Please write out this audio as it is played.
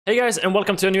Hey guys, and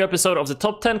welcome to a new episode of the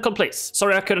Top 10 Complaints.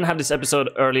 Sorry I couldn't have this episode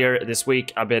earlier this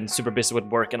week. I've been super busy with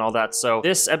work and all that. So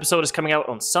this episode is coming out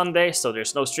on Sunday, so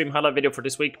there's no stream highlight video for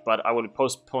this week, but I will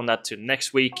postpone that to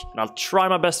next week. And I'll try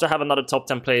my best to have another Top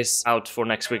 10 plays out for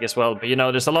next week as well. But you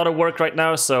know, there's a lot of work right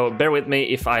now, so bear with me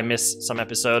if I miss some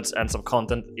episodes and some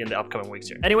content in the upcoming weeks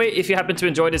here. Anyway, if you happen to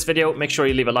enjoy this video, make sure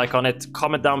you leave a like on it,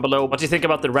 comment down below what you think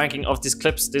about the ranking of these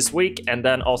clips this week, and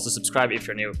then also subscribe if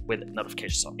you're new with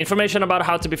notifications on. Information about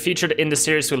how to be featured in the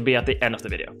series will be at the end of the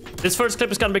video. This first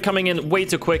clip is gonna be coming in way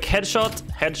too quick. Headshot,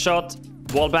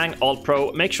 wallbang, all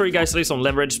pro. Make sure you guys leave some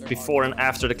leverage before and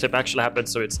after the clip actually happens,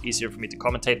 so it's easier for me to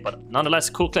commentate, but nonetheless,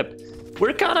 cool clip.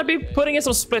 We're gonna be putting in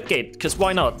some split gate, because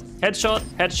why not? Headshot,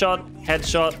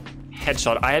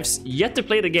 headshot. I have yet to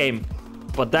play the game,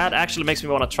 but that actually makes me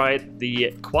want to try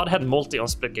the quad head multi on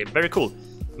split gate. Very cool.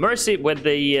 Mercy with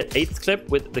the 8th clip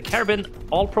with the Carabin,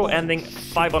 all pro ending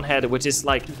 5 on head, which is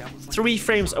like 3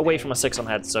 frames away from a 6 on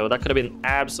head, so that could have been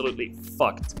absolutely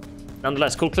fucked.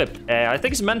 Nonetheless, cool clip. I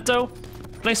think it's Mento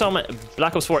playing some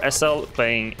Black Ops 4 SL,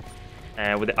 playing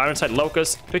with the Ironside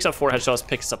Locust, picks up 4 headshots,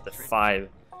 picks up the 5.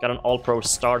 Got an all pro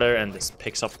starter, and this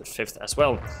picks up the 5th as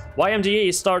well. YMGE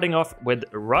is starting off with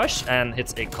Rush and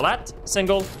hits a collat,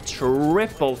 single,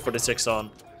 triple for the 6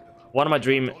 on. One of my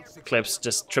dream clips,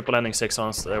 just triple ending 6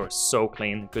 ons. So they were so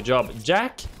clean. Good job.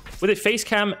 Jack with a face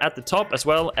cam at the top as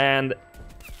well. And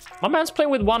my man's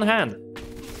playing with one hand.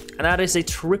 And that is a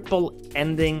triple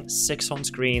ending 6 on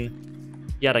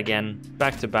screen. Yet again.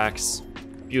 Back to backs.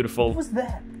 Beautiful. What was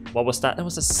that? What was that? That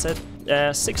was a set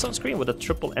 6 on screen with a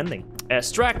triple ending.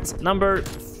 Stract number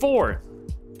 4.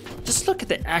 Just look at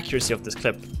the accuracy of this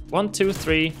clip. 1, 2,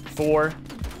 3, 4.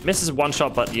 Misses one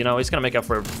shot, but you know, he's gonna make up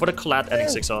for the collat ending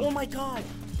 6 on. Oh my god,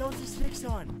 that was a 6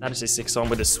 on. That is a 6 on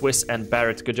with the Swiss and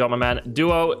Barrett. Good job, my man.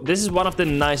 Duo, this is one of the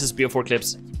nicest BO4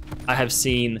 clips I have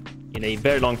seen in a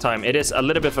very long time. It is a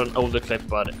little bit of an older clip,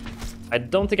 but I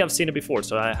don't think I've seen it before,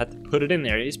 so I had to put it in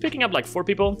there. He's picking up like 4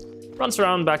 people, runs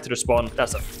around back to the spawn.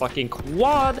 That's a fucking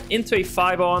quad into a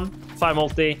 5 on, 5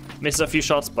 multi, misses a few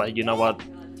shots, but you know what?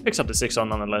 Picks up the 6 on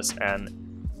nonetheless, and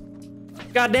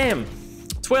goddamn.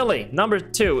 Twilly, number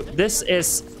 2. This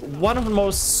is one of the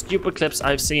most stupid clips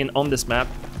I've seen on this map,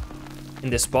 in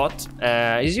this spot.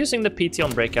 He's using the PT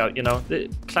on breakout, you know, the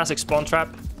classic spawn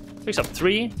trap. Picks up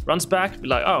 3, runs back, be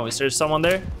like, oh, is there someone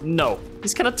there? No.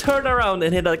 He's gonna turn around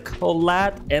and hit a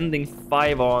collat ending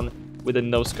 5 on with a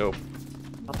no-scope.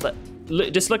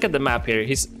 Just look at the map here.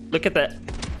 Look at the...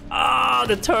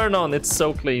 the turn on. It's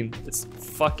so clean. It's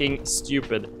fucking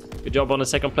stupid. Good job on the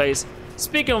 2nd place.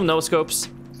 Speaking of no-scopes,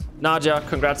 Nadia,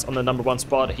 congrats on the number 1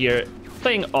 spot here.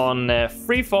 Playing on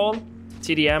Freefall,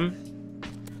 TDM,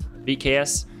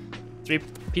 BKS. 3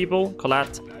 people,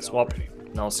 collat, swap,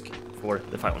 Nosk for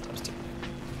the 5-1x2.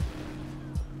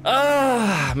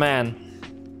 Man.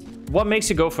 What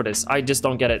makes you go for this? I just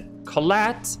don't get it.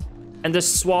 Collat, and the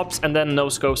swaps, and then no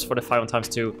scopes for the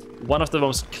 5-1x2. One of the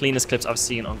most cleanest clips I've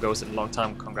seen on Ghost in a long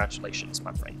time. Congratulations,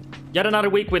 my friend. Yet another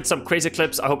week with some crazy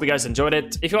clips. I hope you guys enjoyed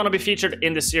it. If you want to be featured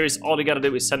in this series, all you gotta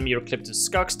do is send me your clip to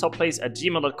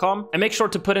skuxtopplays@gmail.com, and make sure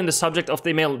to put in the subject of the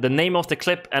email the name of the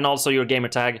clip and also your gamer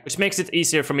tag, which makes it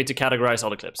easier for me to categorize all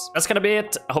the clips. That's gonna be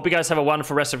it. I hope you guys have a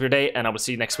wonderful rest of your day, and I will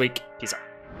see you next week. Peace out.